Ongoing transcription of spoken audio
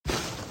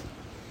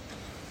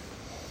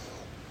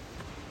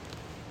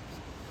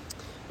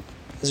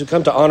As we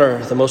come to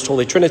honor the Most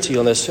Holy Trinity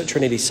on this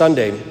Trinity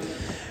Sunday,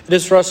 it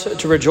is for us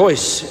to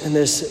rejoice in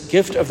this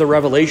gift of the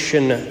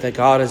revelation that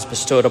God has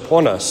bestowed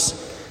upon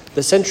us,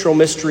 the central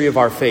mystery of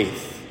our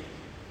faith,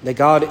 that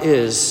God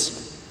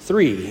is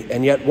three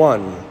and yet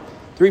one,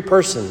 three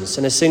persons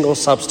in a single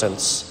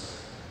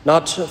substance,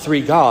 not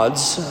three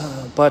gods,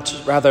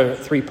 but rather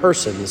three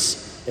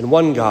persons in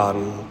one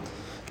God.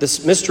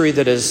 This mystery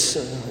that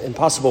is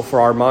impossible for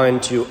our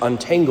mind to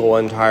untangle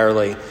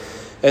entirely,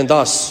 and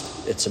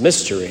thus it's a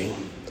mystery.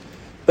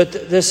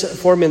 But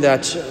this forming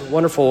that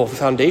wonderful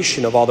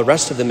foundation of all the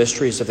rest of the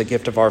mysteries of the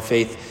gift of our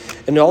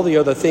faith and all the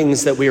other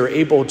things that we are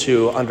able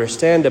to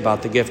understand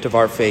about the gift of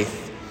our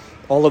faith,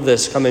 all of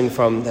this coming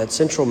from that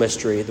central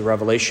mystery, the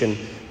revelation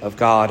of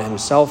God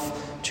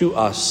himself to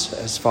us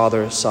as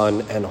Father,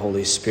 Son, and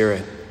Holy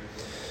Spirit.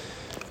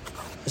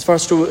 As far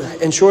as to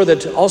ensure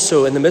that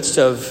also in the midst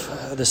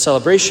of the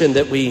celebration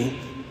that we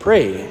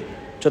pray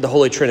to the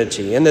Holy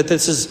Trinity, and that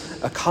this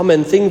is a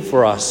common thing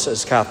for us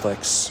as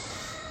Catholics.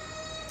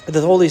 The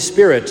Holy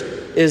Spirit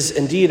is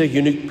indeed a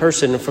unique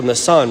person from the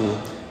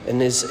Son,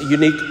 and is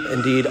unique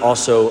indeed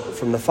also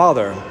from the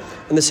Father.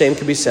 And the same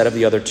can be said of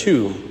the other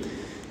two.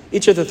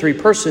 Each of the three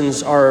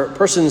persons are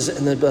persons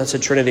in the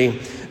Blessed Trinity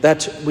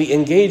that we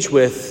engage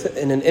with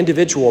in an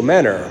individual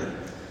manner.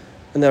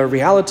 And the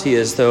reality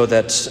is, though,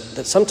 that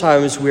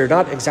sometimes we're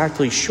not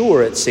exactly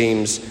sure, it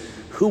seems,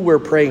 who we're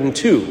praying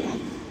to.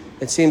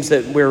 It seems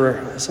that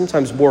we're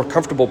sometimes more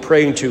comfortable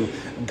praying to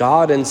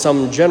God in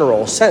some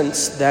general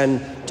sense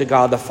than to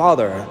God the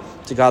Father,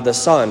 to God the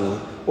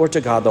Son, or to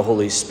God the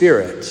Holy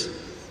Spirit.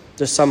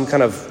 Just some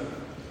kind of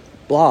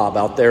blob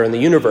out there in the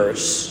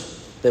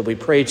universe that we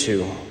pray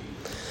to.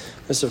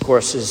 This, of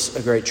course, is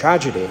a great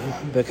tragedy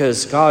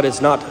because God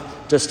is not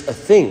just a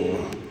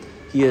thing.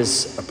 He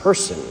is a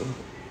person.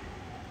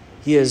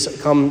 He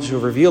has come to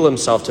reveal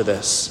himself to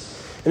this.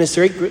 And it's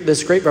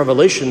this great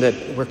revelation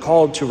that we're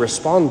called to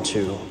respond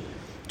to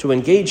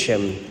engage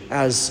him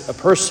as a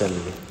person,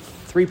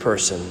 three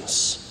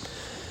persons.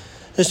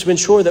 Is to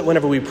ensure that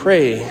whenever we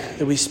pray,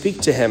 that we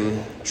speak to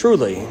him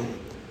truly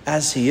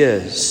as he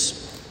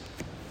is.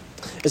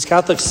 As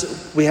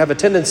Catholics, we have a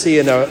tendency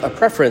and a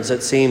preference,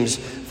 it seems,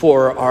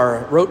 for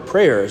our rote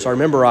prayers, our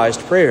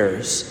memorized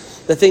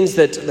prayers, the things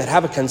that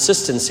have a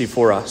consistency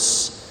for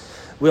us.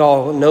 We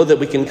all know that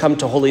we can come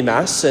to Holy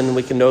Mass and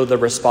we can know the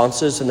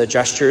responses and the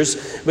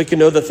gestures. We can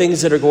know the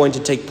things that are going to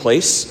take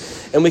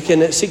place, and we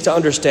can seek to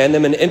understand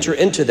them and enter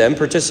into them,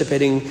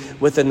 participating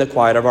within the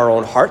quiet of our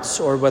own hearts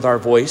or with our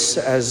voice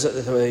as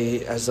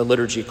the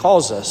liturgy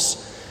calls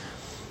us.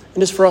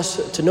 And it's for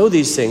us to know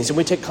these things, and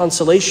we take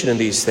consolation in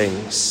these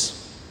things.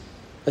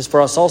 It's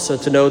for us also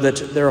to know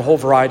that there are a whole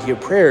variety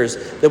of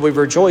prayers that we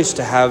rejoice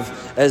to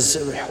have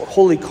as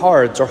holy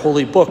cards or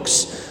holy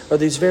books, or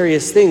these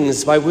various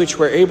things by which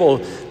we're able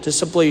to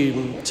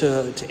simply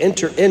to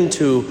enter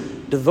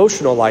into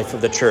devotional life of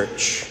the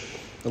church,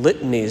 the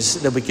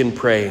litanies that we can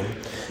pray,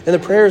 and the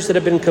prayers that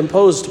have been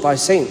composed by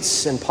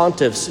saints and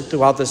pontiffs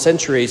throughout the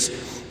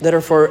centuries that are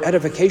for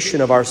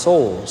edification of our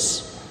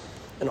souls.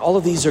 And all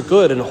of these are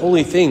good and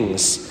holy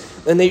things,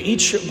 and they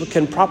each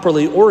can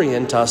properly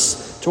orient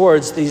us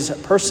towards these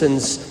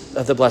persons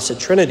of the Blessed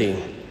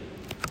Trinity.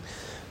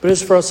 But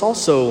it's for us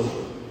also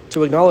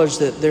to acknowledge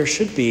that there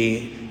should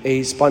be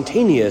a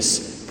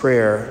spontaneous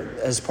prayer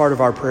as part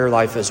of our prayer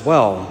life as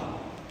well.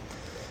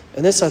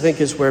 And this, I think,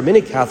 is where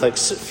many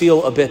Catholics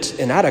feel a bit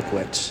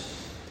inadequate,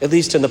 at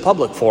least in the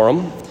public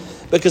forum,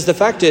 because the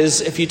fact is,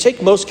 if you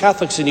take most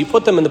Catholics and you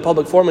put them in the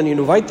public forum and you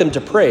invite them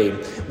to pray,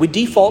 we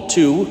default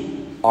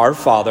to Our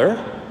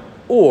Father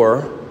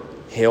or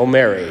Hail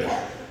Mary,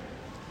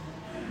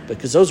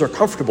 because those are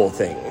comfortable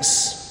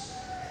things.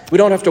 We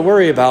don't have to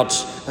worry about,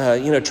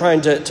 trying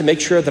to make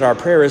sure that our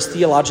prayer is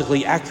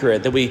theologically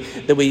accurate, that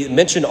we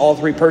mention all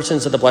three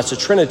persons of the Blessed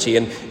Trinity,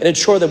 and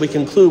ensure that we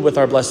conclude with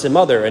our Blessed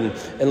Mother, and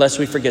unless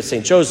we forget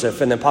St.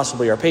 Joseph, and then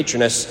possibly our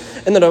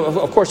patroness, and then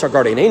of course our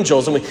guardian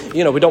angels, and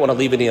we don't want to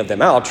leave any of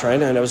them out, right?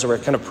 And as we're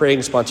kind of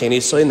praying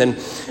spontaneously,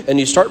 and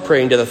you start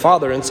praying to the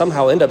Father, and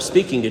somehow end up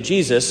speaking to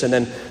Jesus, and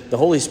then the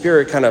Holy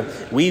Spirit kind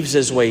of weaves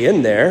his way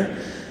in there.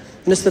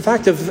 And it's the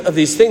fact of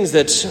these things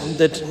that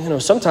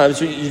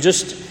sometimes you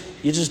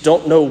just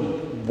don't know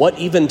what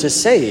even to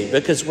say,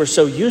 because we're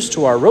so used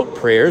to our rote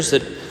prayers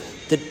that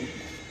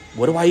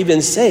what do I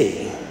even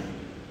say?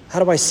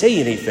 How do I say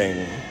anything?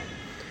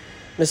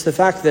 And it's the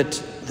fact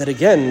that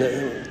again,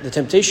 the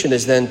temptation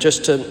is then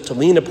just to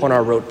lean upon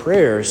our rote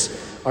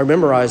prayers, our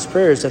memorized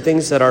prayers, the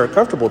things that are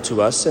comfortable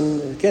to us.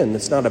 And again,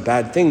 it's not a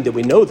bad thing that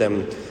we know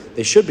them.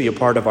 They should be a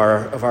part of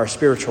our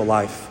spiritual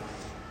life.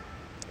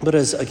 But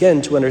as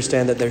again, to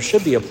understand that there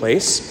should be a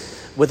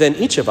place within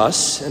each of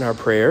us in our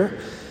prayer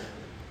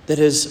that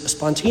is a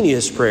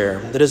spontaneous prayer,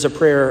 that is a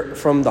prayer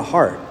from the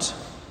heart,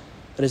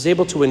 that is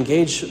able to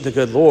engage the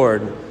good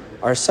Lord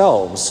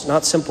ourselves,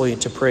 not simply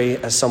to pray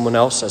as someone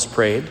else has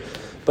prayed,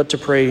 but to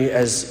pray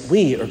as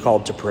we are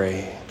called to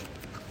pray.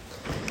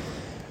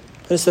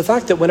 It's the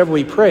fact that whenever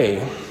we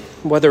pray,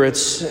 whether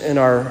it's in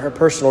our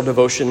personal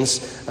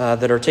devotions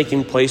that are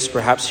taking place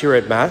perhaps here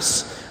at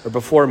Mass, or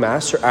before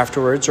Mass, or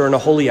afterwards, or in a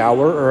holy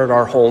hour, or at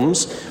our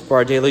homes for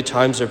our daily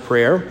times of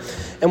prayer.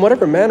 And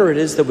whatever manner it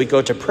is that we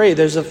go to pray,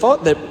 there's a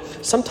thought that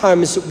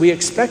sometimes we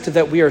expect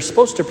that we are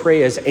supposed to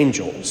pray as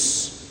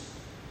angels.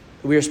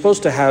 We are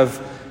supposed to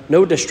have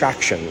no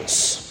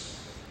distractions,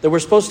 that we're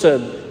supposed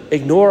to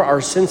ignore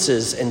our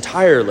senses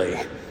entirely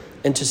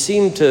and to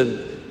seem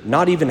to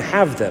not even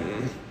have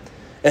them,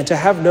 and to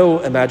have no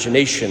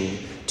imagination,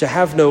 to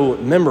have no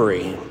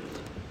memory.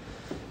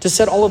 To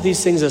set all of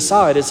these things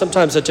aside is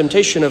sometimes a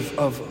temptation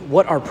of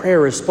what our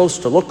prayer is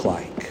supposed to look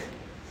like.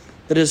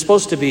 That it is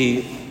supposed to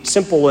be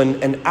simple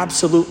and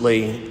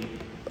absolutely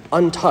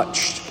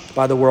untouched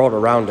by the world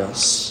around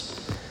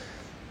us.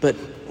 But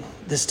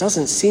this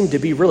doesn't seem to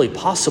be really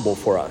possible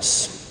for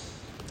us.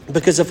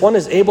 Because if one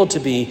is able to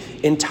be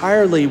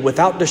entirely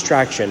without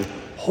distraction,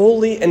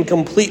 wholly and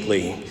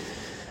completely,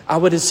 I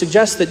would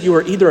suggest that you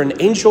are either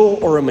an angel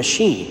or a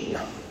machine.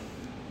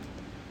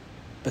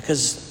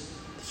 Because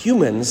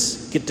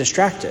humans get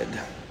distracted.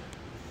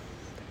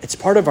 It's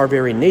part of our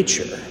very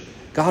nature.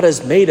 God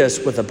has made us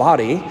with a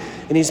body,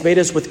 and he's made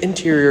us with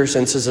interior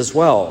senses as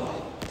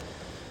well.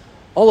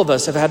 All of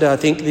us have had, I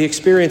think, the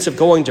experience of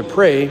going to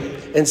pray,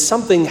 and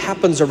something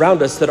happens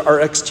around us that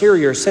our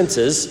exterior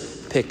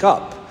senses pick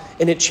up,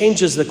 and it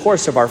changes the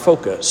course of our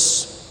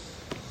focus.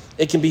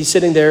 It can be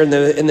sitting there in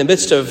the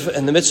midst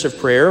of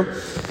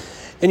prayer,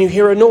 and you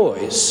hear a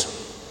noise,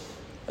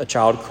 a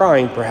child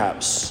crying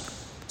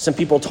perhaps, some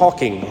people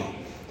talking,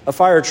 a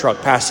fire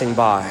truck passing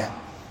by.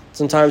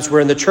 Sometimes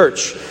we're in the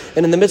church,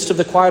 and in the midst of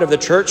the quiet of the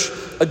church,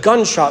 a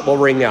gunshot will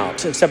ring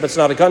out, except it's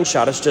not a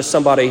gunshot, it's just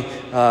somebody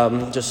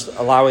just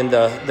allowing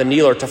the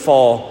kneeler to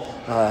fall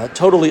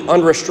totally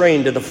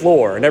unrestrained to the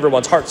floor, and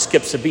everyone's heart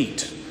skips a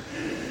beat.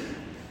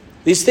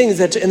 These things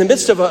that in the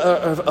midst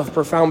of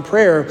profound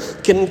prayer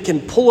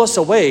can pull us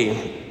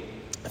away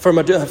from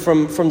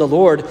the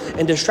Lord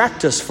and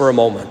distract us for a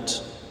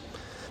moment.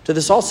 To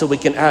this also we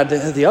can add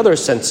the other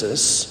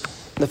senses.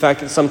 The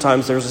fact that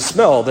sometimes there's a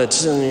smell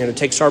that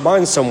takes our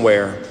mind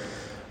somewhere,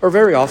 or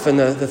very often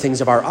the things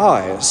of our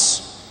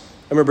eyes.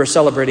 I remember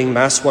celebrating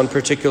Mass one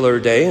particular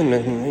day,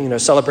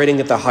 and celebrating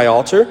at the high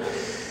altar,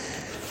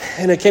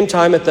 and it came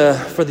time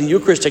for the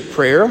Eucharistic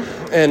prayer,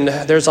 and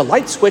there's a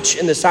light switch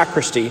in the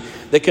sacristy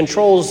that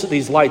controls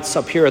these lights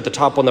up here at the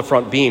top on the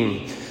front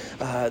beam.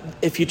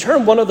 If you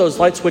turn one of those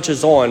light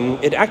switches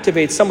on, it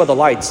activates some of the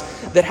lights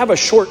that have a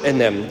short in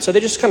them, so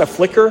they just kind of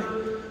flicker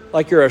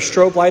like you're a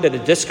strobe light at a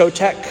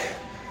discotheque.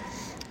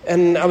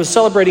 And I was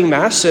celebrating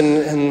Mass,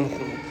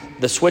 and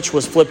the switch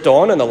was flipped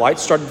on, and the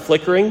lights started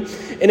flickering.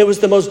 And it was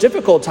the most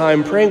difficult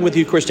time praying with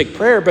Eucharistic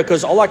prayer,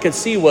 because all I could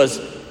see was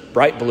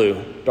bright blue,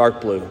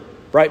 dark blue,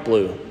 bright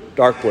blue,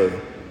 dark blue,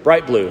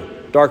 bright blue,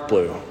 dark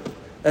blue,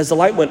 as the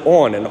light went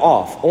on and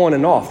off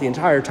the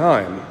entire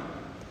time.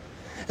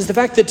 It's the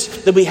fact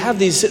that we have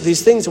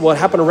these things that will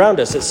happen around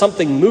us, that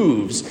something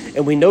moves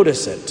and we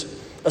notice it.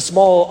 A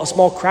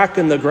small crack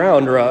in the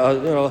ground, or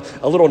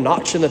a little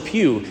notch in the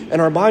pew,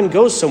 and our mind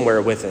goes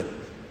somewhere with it.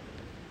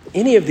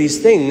 Any of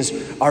these things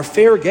are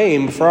fair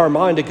game for our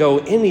mind to go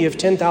any of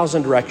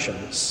 10,000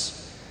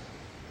 directions.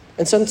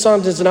 And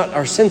sometimes it's not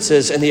our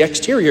senses and the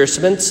exterior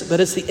sense, but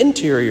it's the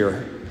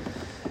interior.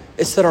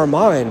 It's that our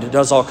mind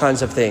does all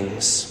kinds of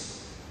things.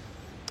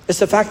 It's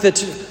the fact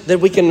that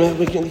we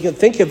can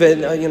think of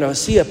it,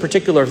 see a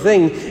particular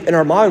thing, and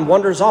our mind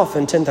wanders off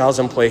in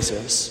 10,000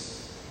 places.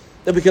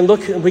 That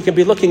we can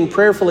be looking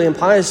prayerfully and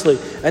piously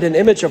at an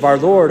image of our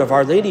Lord, of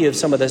Our Lady, of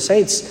some of the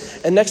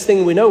saints, and next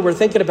thing we know, we're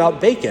thinking about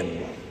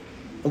bacon,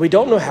 and we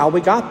don't know how we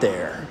got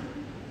there.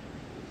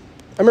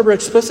 I remember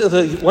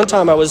explicitly one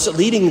time I was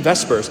leading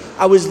Vespers.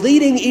 I was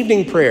leading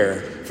evening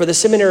prayer for the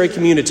seminary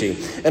community,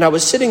 and I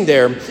was sitting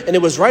there, and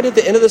it was right at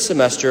the end of the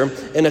semester.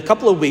 In a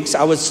couple of weeks,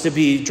 I was to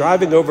be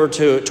driving over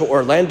to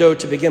Orlando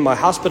to begin my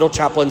hospital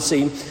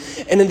chaplaincy.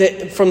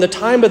 And from the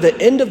time of the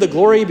end of the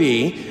Glory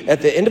Be,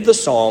 at the end of the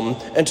Psalm,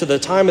 and to the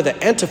time of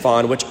the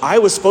antiphon, which I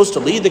was supposed to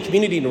lead the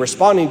community in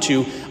responding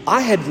to,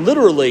 I had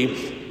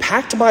literally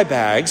packed my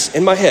bags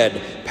in my head,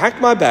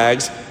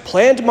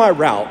 planned my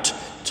route,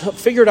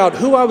 figured out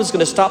who I was going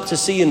to stop to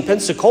see in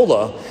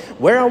Pensacola,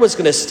 where I was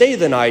going to stay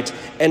the night,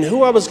 and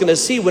who I was going to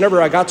see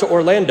whenever I got to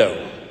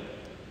Orlando.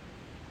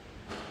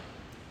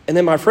 And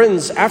then my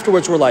friends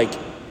afterwards were like,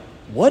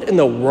 "What in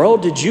the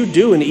world did you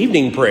do in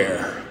evening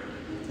prayer?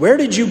 Where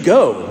did you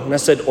go?" And I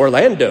said,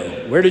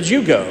 "Orlando. Where did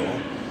you go?"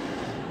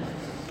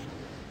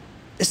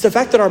 It's the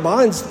fact that our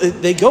minds,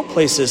 they go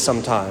places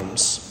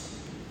sometimes.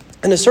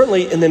 And it's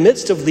certainly in the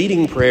midst of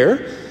leading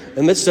prayer, in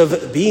the midst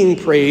of being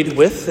prayed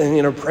with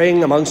and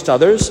praying amongst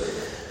others,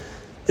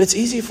 it's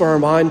easy for our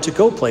mind to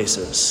go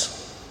places.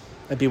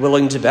 I'd be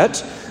willing to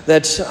bet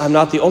that I'm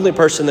not the only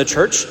person in the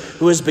church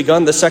who has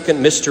begun the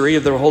second mystery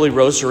of the Holy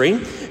Rosary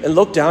and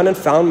looked down and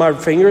found my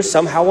fingers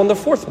somehow on the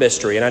fourth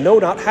mystery, and I know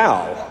not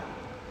how.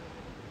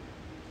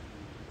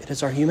 It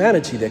is our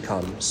humanity that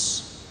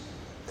comes.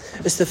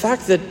 It's the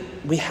fact that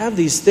we have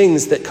these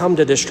things that come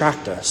to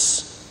distract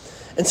us.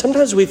 And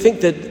sometimes we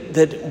think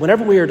that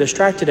whenever we are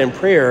distracted in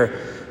prayer,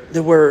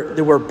 that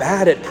we're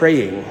bad at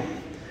praying,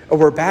 or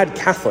we're bad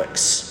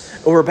Catholics,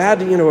 or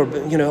bad,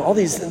 all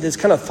these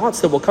kind of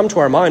thoughts that will come to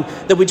our mind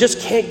that we just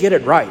can't get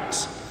it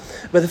right.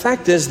 But the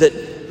fact is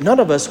that none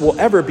of us will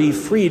ever be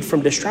freed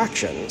from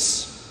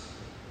distractions.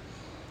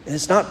 And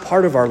it's not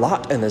part of our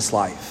lot in this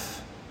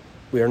life.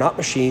 We are not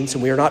machines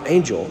and we are not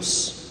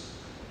angels.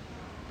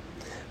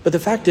 But the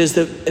fact is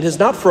that it is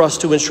not for us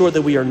to ensure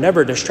that we are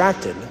never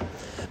distracted,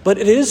 but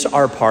it is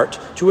our part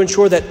to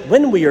ensure that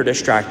when we are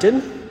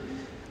distracted,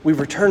 we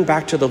return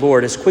back to the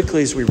Lord as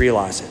quickly as we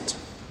realize it.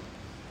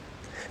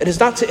 It is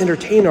not to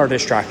entertain our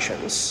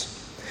distractions.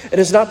 It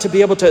is not to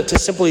be able to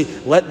simply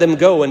let them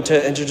go and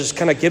to just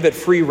kind of give it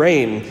free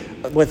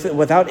rein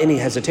without any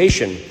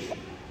hesitation.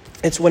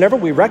 It's whenever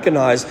we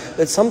recognize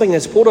that something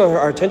has pulled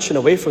our attention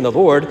away from the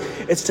Lord,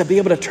 it's to be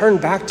able to turn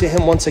back to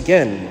him once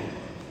again.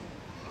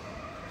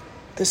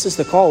 This is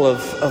the call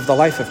of the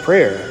life of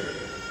prayer.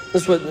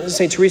 This is what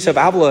St. Teresa of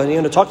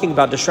Avila, talking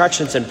about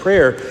distractions in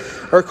prayer,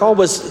 her call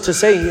was to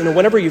say,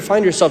 whenever you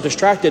find yourself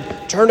distracted,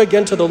 turn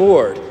again to the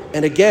Lord,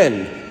 and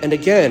again, and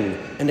again,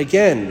 and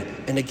again,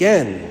 and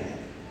again.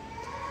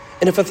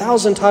 And if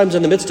 1,000 times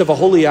in the midst of a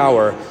holy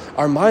hour,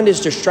 our mind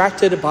is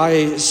distracted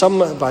by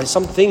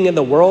something in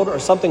the world or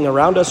something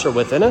around us or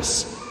within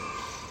us,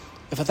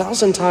 if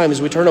 1,000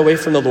 times we turn away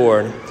from the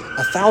Lord,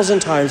 1,000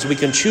 times we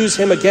can choose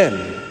him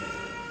again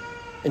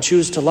and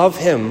choose to love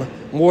him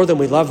more than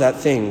we love that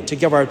thing, to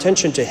give our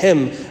attention to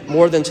him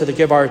more than to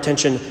give our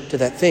attention to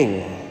that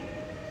thing.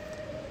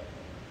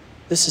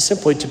 This is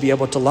simply to be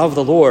able to love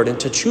the Lord and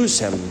to choose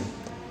him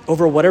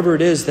over whatever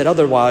it is that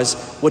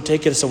otherwise would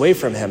take us away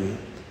from him.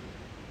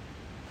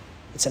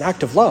 It's an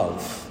act of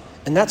love,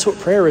 and that's what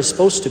prayer is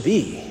supposed to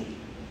be.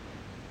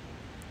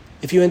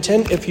 If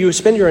you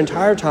spend your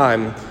entire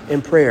time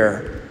in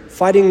prayer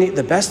fighting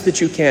the best that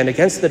you can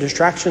against the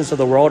distractions of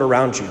the world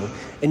around you,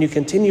 and you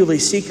continually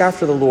seek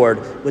after the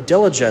Lord with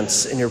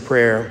diligence in your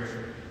prayer,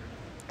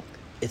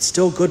 it's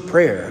still good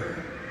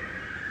prayer.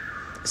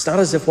 It's not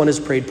as if one has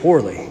prayed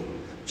poorly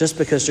just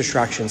because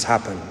distractions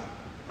happen.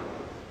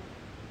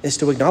 It's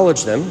to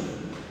acknowledge them,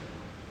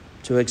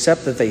 to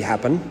accept that they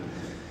happen,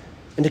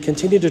 and to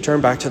continue to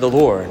turn back to the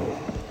Lord.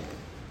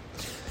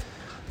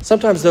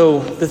 Sometimes, though,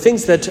 the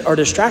things that are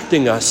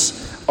distracting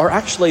us are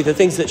actually the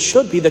things that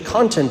should be the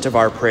content of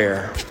our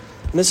prayer.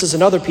 And this is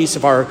another piece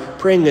of our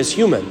praying as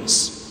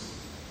humans.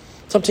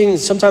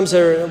 Sometimes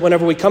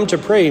whenever we come to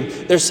pray,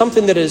 there's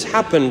something that has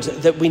happened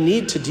that we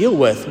need to deal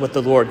with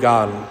the Lord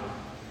God.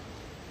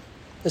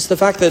 It's the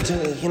fact that,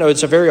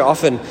 it's very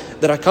often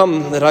that I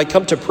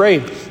come to pray,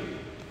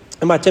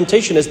 and my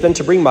temptation has been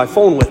to bring my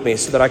phone with me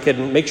so that I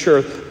can make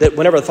sure that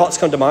whenever thoughts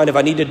come to mind, if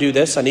I need to do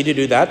this, I need to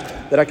do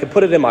that I can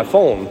put it in my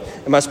phone.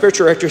 And my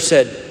spiritual director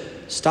said,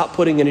 stop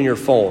putting it in your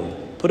phone.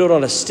 Put it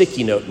on a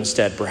sticky note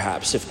instead,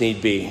 perhaps, if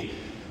need be.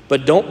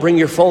 But don't bring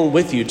your phone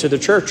with you to the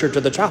church or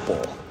to the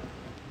chapel.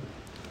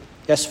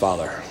 Yes,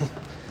 Father.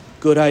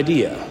 Good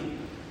idea.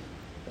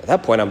 At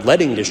that point, I'm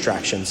letting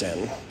distractions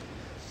in.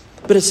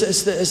 But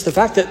it's the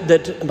fact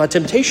that my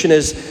temptation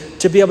is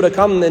to be able to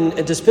come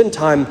and to spend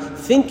time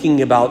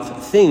thinking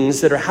about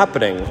things that are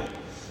happening.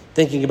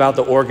 Thinking about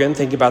the organ,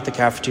 thinking about the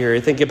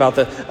cafeteria, thinking about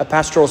a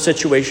pastoral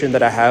situation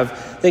that I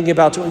have, thinking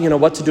about,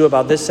 what to do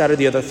about this, that, or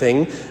the other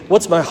thing.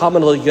 What's my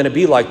homily going to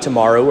be like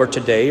tomorrow or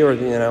today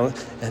or,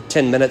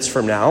 10 minutes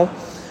from now?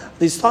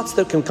 These thoughts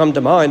that can come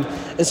to mind,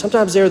 and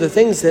sometimes they're the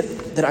things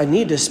that I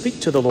need to speak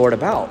to the Lord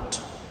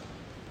about.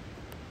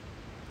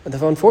 And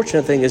the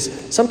unfortunate thing is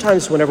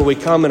sometimes whenever we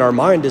come and our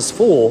mind is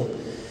full,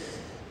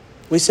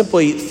 we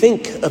simply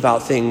think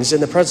about things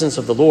in the presence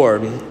of the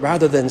Lord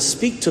rather than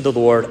speak to the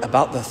Lord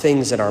about the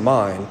things in our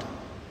mind.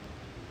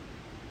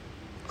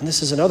 And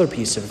this is another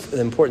piece of the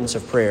importance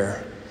of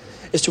prayer,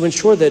 is to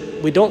ensure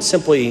that we don't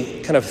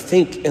simply kind of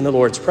think in the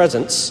Lord's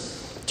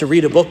presence, to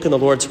read a book in the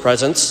Lord's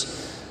presence.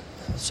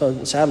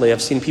 So sadly,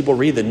 I've seen people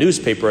read the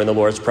newspaper in the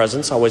Lord's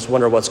presence. I always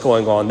wonder what's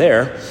going on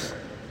there.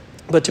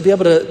 But to be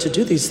able to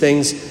do these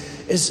things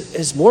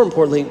is more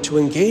importantly to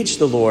engage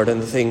the Lord in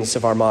the things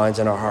of our minds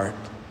and our heart.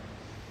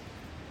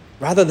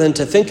 Rather than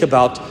to think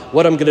about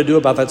what I'm going to do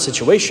about that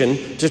situation,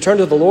 to turn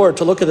to the Lord,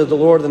 to look at the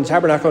Lord in the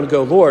tabernacle and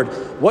go, Lord,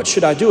 what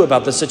should I do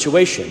about the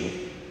situation?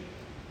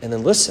 And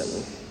then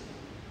listen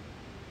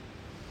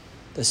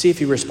to see if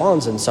he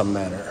responds in some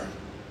manner.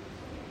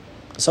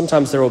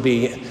 Sometimes there will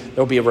be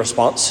a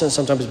response, and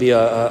sometimes be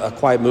a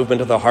quiet movement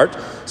of the heart.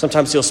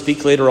 Sometimes he'll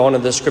speak later on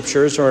in the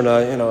scriptures or in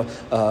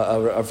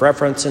a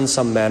reference in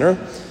some manner.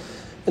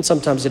 And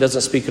sometimes he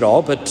doesn't speak at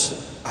all, but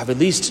I've at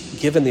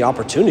least given the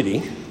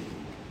opportunity.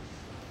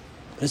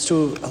 It's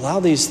to allow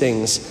these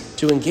things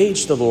to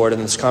engage the Lord in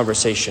this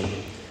conversation,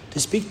 to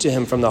speak to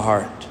him from the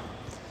heart.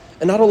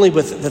 And not only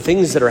with the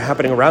things that are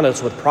happening around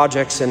us with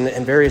projects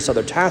and various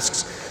other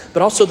tasks,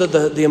 but also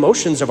the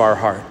emotions of our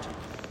heart.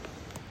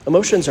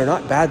 Emotions are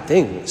not bad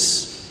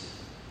things.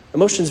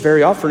 Emotions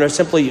very often are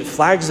simply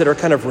flags that are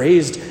kind of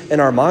raised in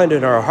our mind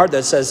and our heart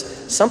that says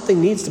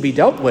something needs to be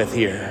dealt with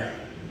here.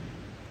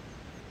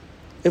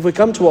 If we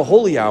come to a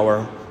holy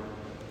hour,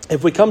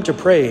 if we come to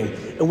pray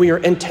and we are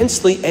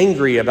intensely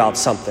angry about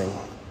something,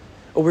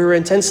 or we are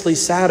intensely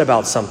sad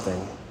about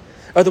something,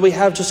 or that we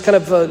have just kind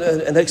of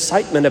an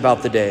excitement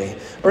about the day,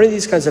 or any of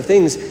these kinds of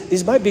things.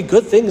 These might be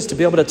good things to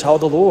be able to tell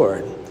the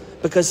Lord,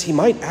 because he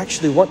might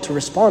actually want to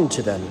respond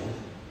to them.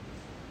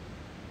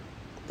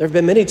 There have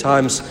been many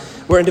times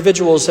where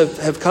individuals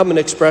have come and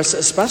expressed,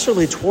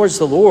 especially towards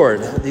the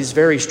Lord, these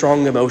very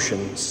strong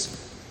emotions.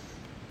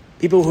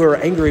 People who are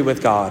angry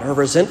with God, or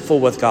resentful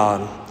with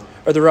God,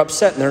 or they're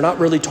upset and they're not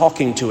really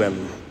talking to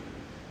him.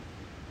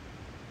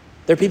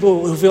 There are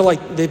people who feel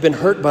like they've been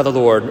hurt by the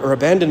Lord or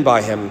abandoned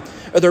by him,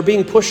 or they're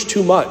being pushed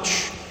too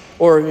much.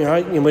 Or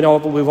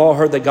we've all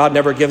heard that God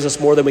never gives us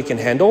more than we can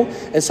handle.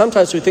 And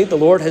sometimes we think the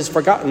Lord has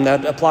forgotten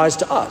that applies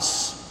to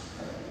us.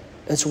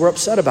 And so we're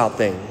upset about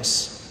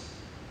things.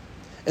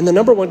 And the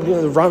number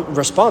one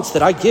response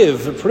that I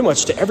give pretty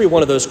much to every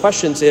one of those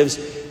questions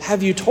is,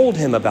 have you told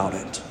him about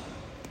it?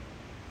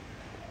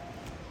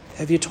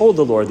 Have you told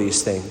the Lord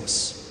these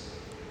things?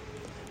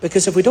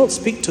 Because if we don't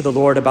speak to the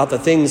Lord about the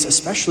things,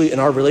 especially in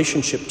our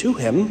relationship to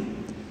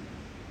him,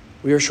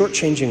 we are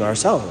shortchanging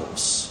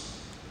ourselves.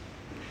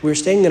 We're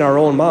staying in our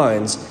own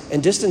minds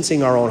and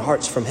distancing our own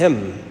hearts from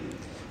him,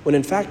 when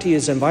in fact he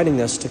is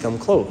inviting us to come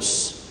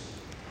close.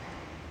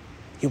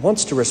 He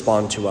wants to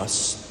respond to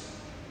us.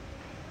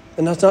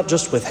 And that's not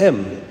just with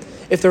him.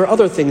 If there are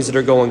other things that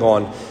are going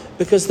on,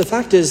 because the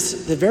fact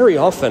is that very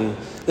often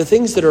the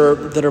things that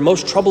are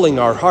most troubling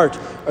our heart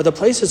are the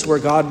places where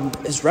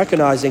God is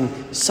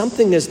recognizing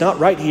something is not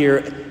right here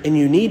and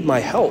you need my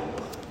help.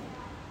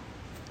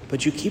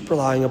 But you keep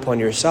relying upon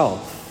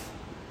yourself.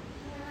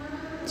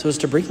 So as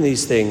to bring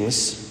these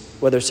things,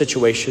 whether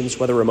situations,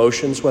 whether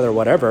emotions, whether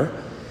whatever,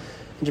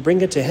 and to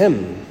bring it to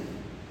him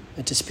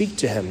and to speak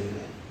to him.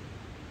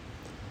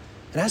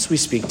 And as we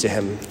speak to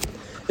him,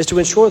 is to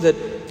ensure that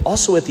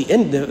also at the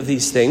end of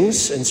these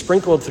things, and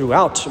sprinkled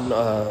throughout,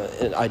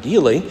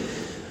 ideally,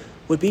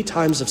 would be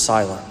times of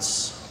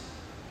silence.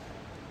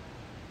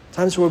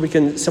 Times where we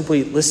can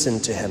simply listen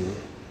to him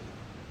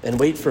and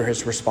wait for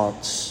his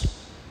response.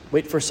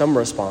 Wait for some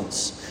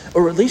response.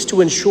 Or at least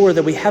to ensure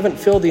that we haven't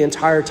filled the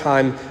entire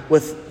time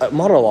with a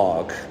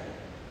monologue.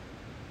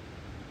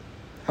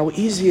 How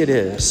easy it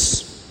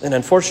is. And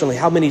unfortunately,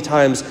 how many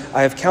times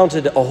I have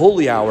counted a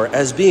holy hour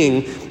as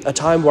being a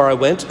time where I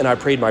went and I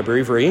prayed my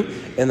breviary,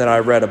 and then I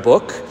read a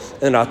book,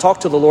 and I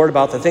talked to the Lord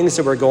about the things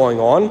that were going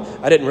on.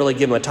 I didn't really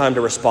give him a time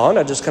to respond.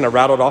 I just kind of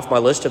rattled off my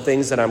list of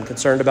things that I'm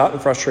concerned about and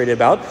frustrated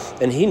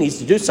about, and he needs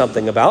to do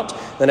something about.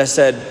 Then I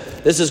said,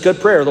 this is good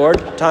prayer,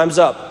 Lord. Time's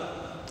up.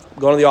 I'm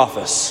going to the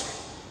office.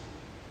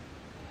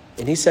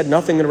 And he said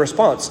nothing in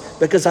response,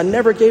 because I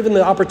never gave him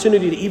the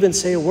opportunity to even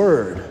say a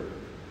word.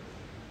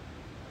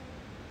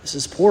 This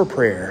is poor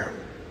prayer.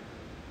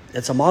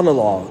 It's a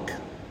monologue.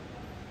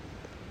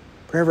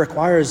 Prayer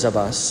requires of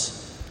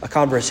us a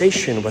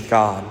conversation with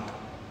God,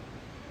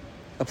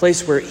 a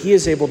place where he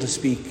is able to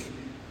speak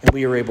and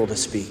we are able to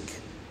speak,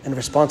 and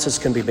responses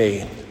can be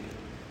made.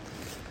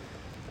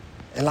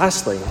 And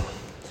lastly,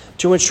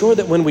 to ensure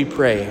that when we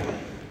pray,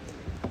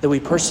 that we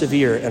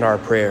persevere in our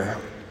prayer,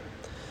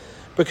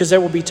 because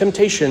there will be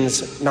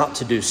temptations not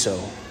to do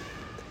so.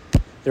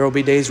 There will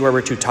be days where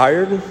we're too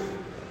tired,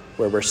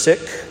 where we're sick,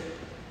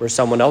 where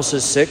someone else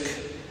is sick,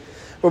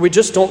 where we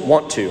just don't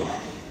want to,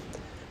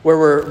 where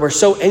we're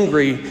so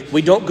angry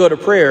we don't go to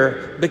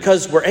prayer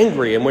because we're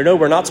angry, and we know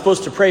we're not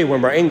supposed to pray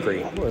when we're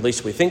angry, or at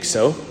least we think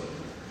so.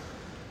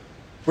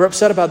 We're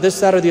upset about this,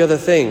 that, or the other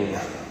thing.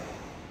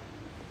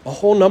 A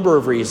whole number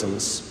of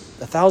reasons,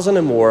 1,000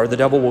 and more, the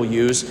devil will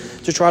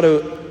use to try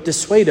to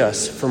dissuade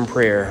us from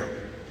prayer.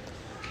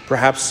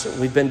 Perhaps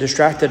we've been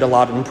distracted a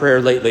lot in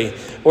prayer lately,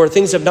 or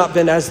things have not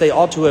been as they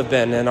ought to have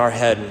been in our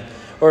head.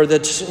 Or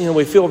that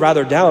we feel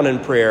rather down in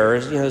prayer.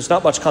 There's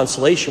not much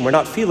consolation. We're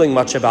not feeling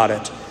much about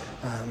it.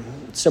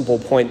 Simple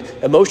point.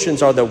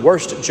 Emotions are the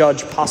worst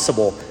judge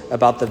possible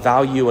about the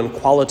value and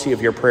quality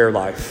of your prayer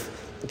life.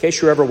 In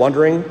case you're ever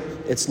wondering,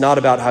 it's not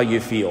about how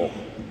you feel.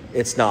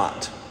 It's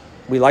not.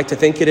 We like to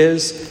think it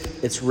is.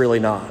 It's really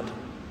not.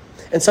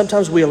 And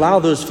sometimes we allow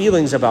those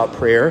feelings about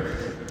prayer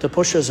to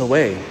push us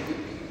away.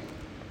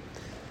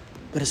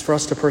 But it's for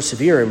us to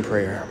persevere in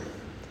prayer.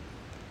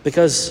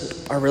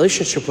 Because our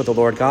relationship with the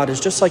Lord God is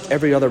just like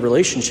every other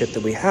relationship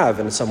that we have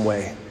in some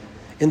way,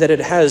 in that it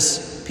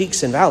has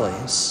peaks and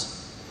valleys.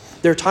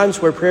 There are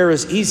times where prayer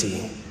is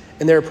easy,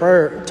 and there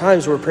are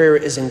times where prayer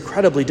is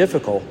incredibly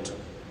difficult.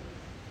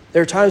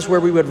 There are times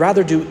where we would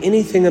rather do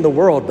anything in the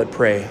world but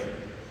pray.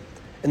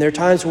 And there are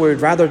times where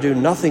we'd rather do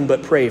nothing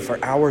but pray for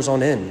hours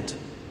on end.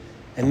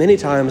 And many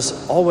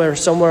times, we're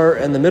somewhere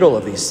in the middle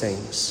of these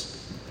things.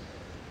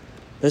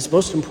 But it's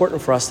most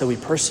important for us that we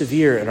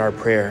persevere in our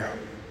prayer,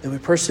 that we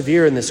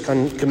persevere in this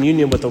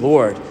communion with the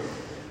Lord,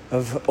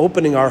 of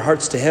opening our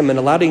hearts to him and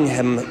allowing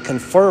him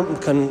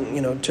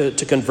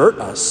to convert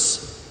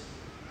us,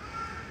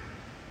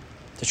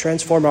 to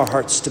transform our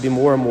hearts to be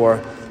more and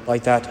more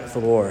like that of the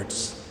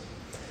Lord's.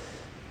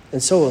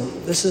 And so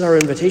this is our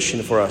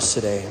invitation for us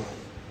today.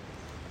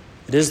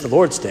 It is the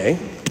Lord's Day.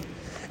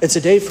 It's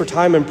a day for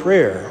time and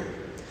prayer.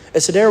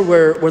 It's a day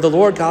where the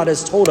Lord God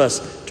has told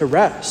us to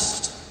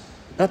rest.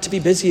 not to be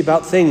busy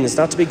about things,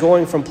 not to be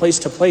going from place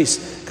to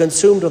place,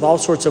 consumed with all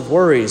sorts of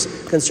worries,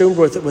 consumed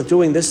with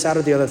doing this, that,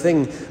 or the other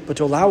thing, but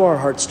to allow our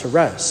hearts to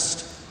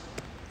rest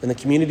in the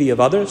community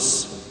of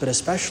others, but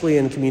especially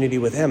in community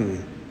with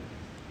him.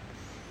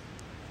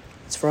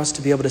 It's for us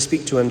to be able to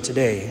speak to him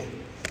today,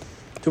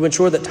 to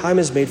ensure that time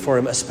is made for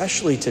him,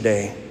 especially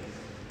today,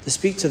 to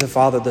speak to the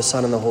Father, the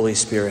Son, and the Holy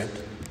Spirit,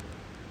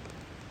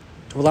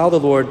 to allow the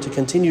Lord to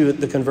continue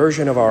the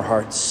conversion of our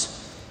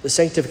hearts, the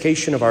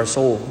sanctification of our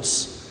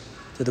souls,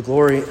 to the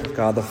glory of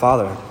God the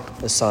Father,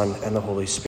 the Son, and the Holy Spirit.